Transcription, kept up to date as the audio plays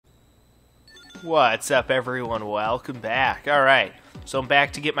What's up, everyone? Welcome back. Alright, so I'm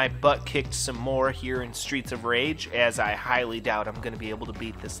back to get my butt kicked some more here in Streets of Rage, as I highly doubt I'm going to be able to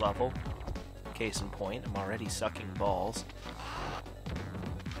beat this level. Case in point, I'm already sucking balls.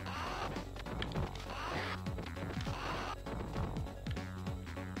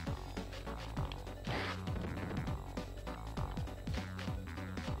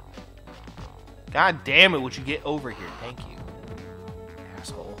 God damn it, would you get over here? Thank you,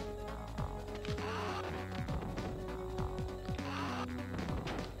 asshole.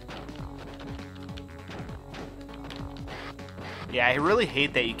 Yeah, I really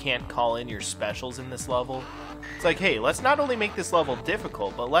hate that you can't call in your specials in this level. It's like, hey, let's not only make this level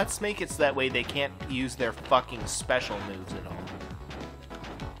difficult, but let's make it so that way they can't use their fucking special moves at all.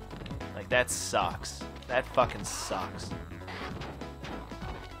 Like, that sucks. That fucking sucks.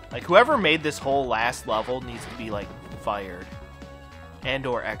 Like, whoever made this whole last level needs to be, like, fired. And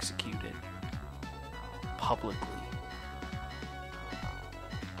or executed. Publicly.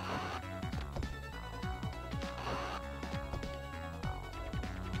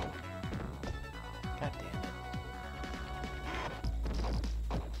 God damn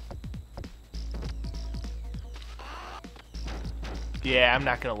it. Yeah, I'm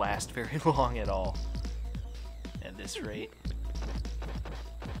not gonna last very long at all. At this rate.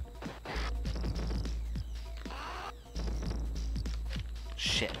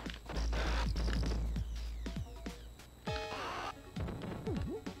 Shit.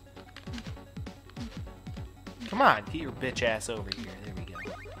 Come on, get your bitch ass over here. There we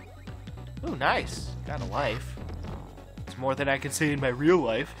go. Ooh, nice. Got a life. It's more than I can say in my real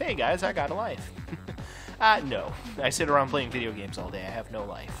life. Hey guys, I got a life. No. I sit around playing video games all day. I have no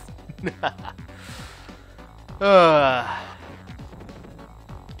life.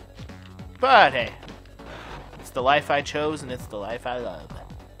 But hey. It's the life I chose, and it's the life I love.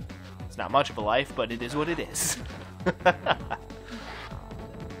 It's not much of a life, but it is what it is.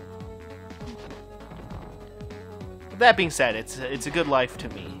 That being said, it's a good life to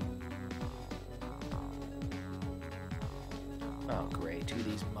me. Oh great, two of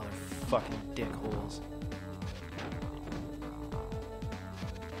these motherfucking dickholes.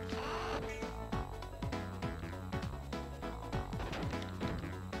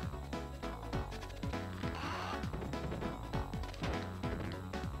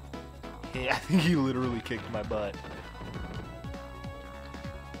 Yeah, I think he literally kicked my butt.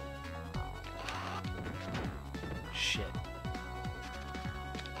 Shit.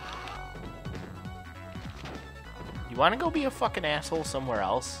 You wanna go be a fucking asshole somewhere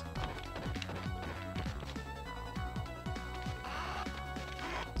else?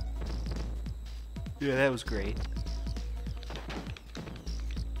 Yeah, that was great.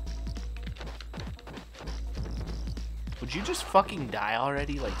 Would you just fucking die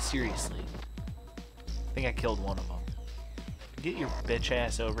already? Like, seriously. I think I killed one of them. Get your bitch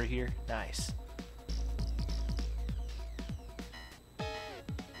ass over here. Nice.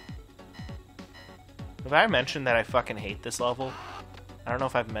 Have I mentioned that I fucking hate this level? I don't know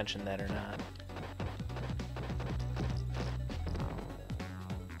if I've mentioned that or not.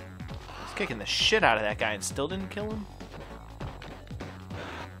 I was kicking the shit out of that guy and still didn't kill him?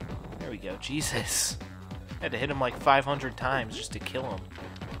 There we go. Jesus. I had to hit him like 500 times just to kill him.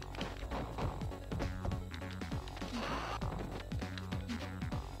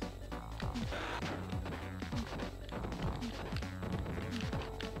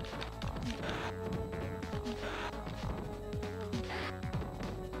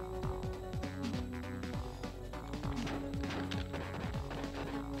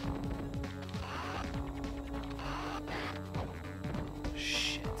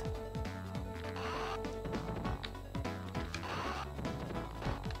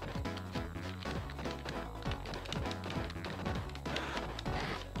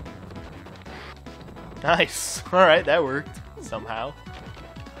 Nice. Alright, that worked. Somehow.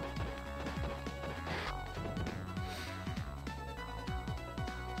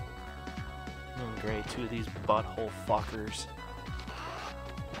 Oh, great. Two of these butthole fuckers.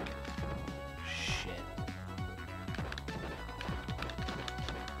 Shit.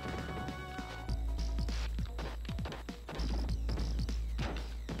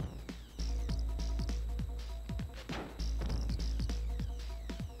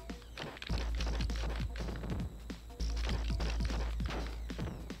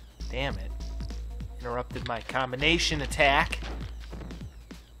 Damn it. Interrupted my combination attack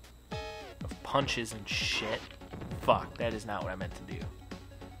of punches and shit. Fuck, that is not what I meant to do.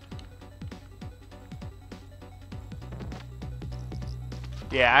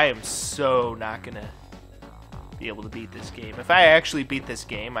 Yeah, I am so not gonna be able to beat this game. If I actually beat this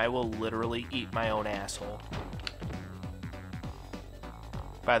game, I will literally eat my own asshole.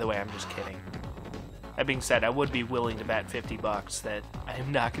 By the way, I'm just kidding. That being said, I would be willing to bet $50 that I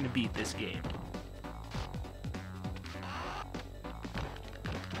am not going to beat this game.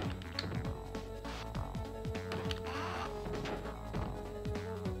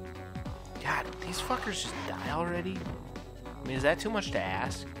 God, these fuckers just die already? I mean, is that too much to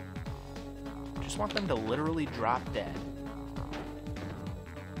ask? I just want them to literally drop dead.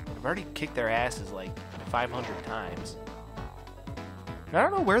 I've already kicked their asses like 500 times. I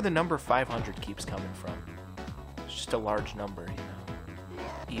don't know where the number 500 keeps coming from. It's just a large number, you know.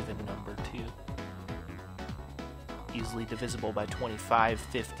 Even number, too. Easily divisible by 25,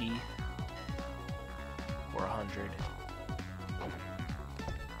 50, or 100.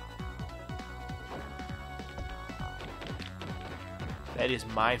 That is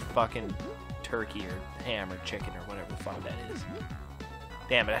my fucking turkey or ham or chicken or whatever the fuck that is.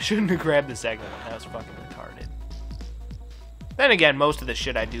 Damn it, I shouldn't have grabbed the second one. That was fucking retarded. Then again, most of the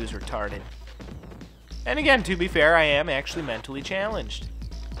shit I do is retarded. And again, to be fair, I am actually mentally challenged.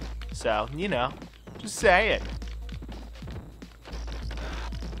 So, you know, just say it.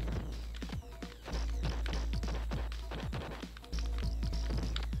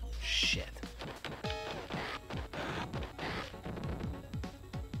 Shit.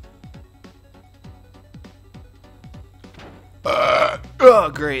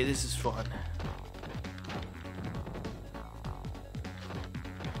 Oh, great, this is fun.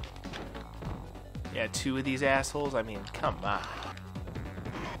 Yeah, 2 of these assholes? I mean, come on.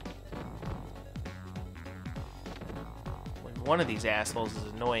 When one of these assholes is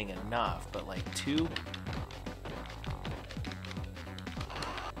annoying enough, but like 2?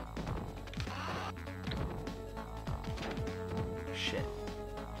 Shit.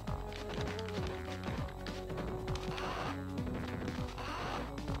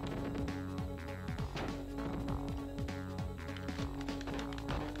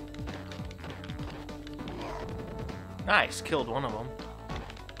 Nice, killed one of them.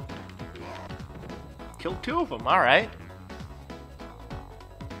 Killed 2 of them, alright.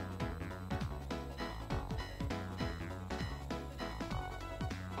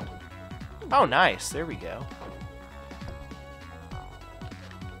 Oh, nice, there we go.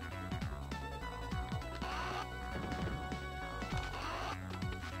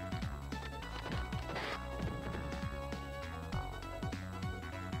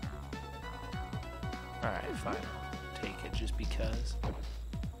 Alright, fine. Take it just because.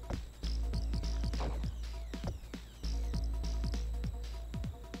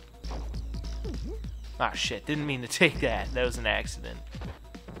 Ah, shit. Didn't mean to take that. That was an accident.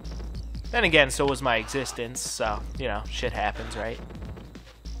 Then again, so was my existence. So, you know, shit happens, right?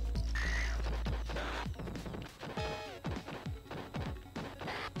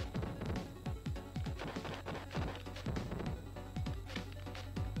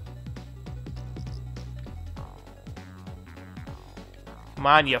 Come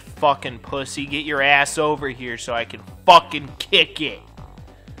on, you fucking pussy. Get your ass over here so I can fucking kick it.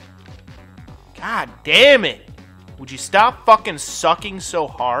 God damn it. Would you stop fucking sucking so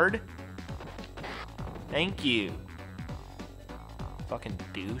hard? Thank you. Fucking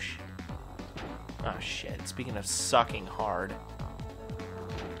douche. Oh shit. Speaking of sucking hard.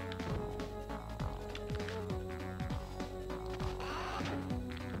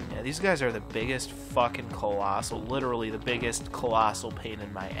 Yeah, these guys are the biggest fucking colossal, literally the biggest colossal pain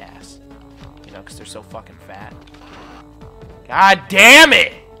in my ass. You know, because they're so fucking fat. God damn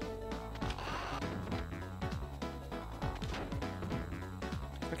it!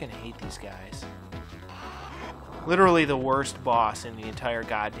 I fucking hate these guys. Literally the worst boss in the entire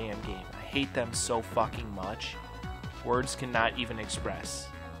goddamn game. I hate them so fucking much. Words cannot even express.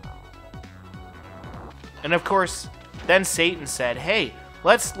 And of course, then Satan said, hey,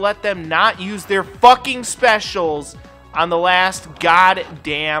 let's let them not use their fucking specials on the last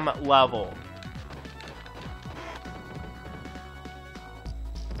goddamn level.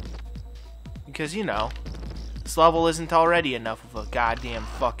 Because, you know, this level isn't already enough of a goddamn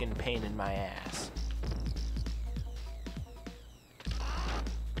fucking pain in my ass.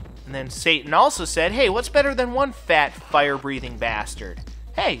 And then Satan also said, hey, what's better than 1 fat fire-breathing bastard?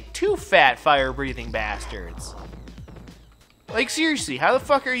 Hey, 2 fat fire-breathing bastards. Like, seriously, how the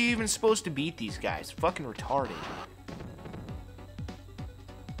fuck are you even supposed to beat these guys? Fucking retarded.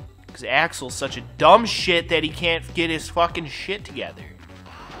 Because Axel's such a dumb shit that he can't get his fucking shit together.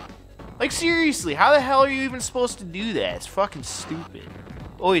 Like, seriously, how the hell are you even supposed to do that? It's fucking stupid.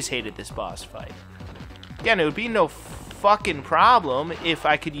 Always hated this boss fight. Again, it would be no fucking problem if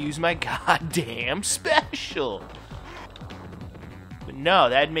I could use my goddamn special. But no,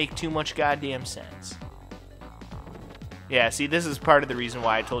 that'd make too much goddamn sense. Yeah, see, this is part of the reason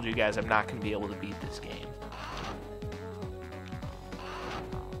why I told you guys I'm not going to be able to beat this game.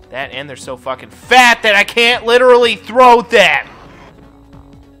 That, and they're so fucking fat that I can't literally throw them!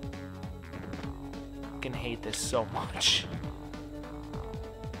 I fucking hate this so much.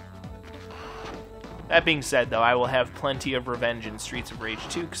 That being said, though, I will have plenty of revenge in Streets of Rage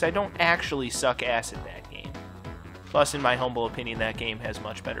 2, because I don't actually suck ass at that game. Plus, in my humble opinion, that game has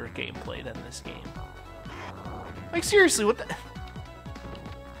much better gameplay than this game. Like, seriously, what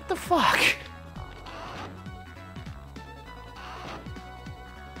the fuck?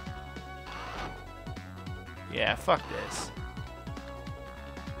 Yeah, fuck this.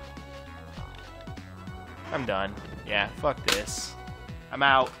 I'm done. Yeah, fuck this. I'm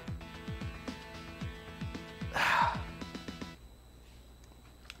out.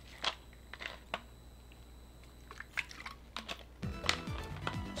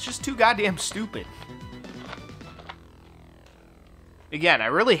 It's just too goddamn stupid. Again, I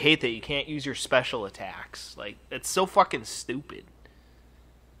really hate that you can't use your special attacks. Like, it's so fucking stupid.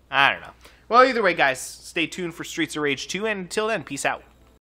 I don't know. Well, either way, guys, stay tuned for Streets of Rage 2, and until then, peace out.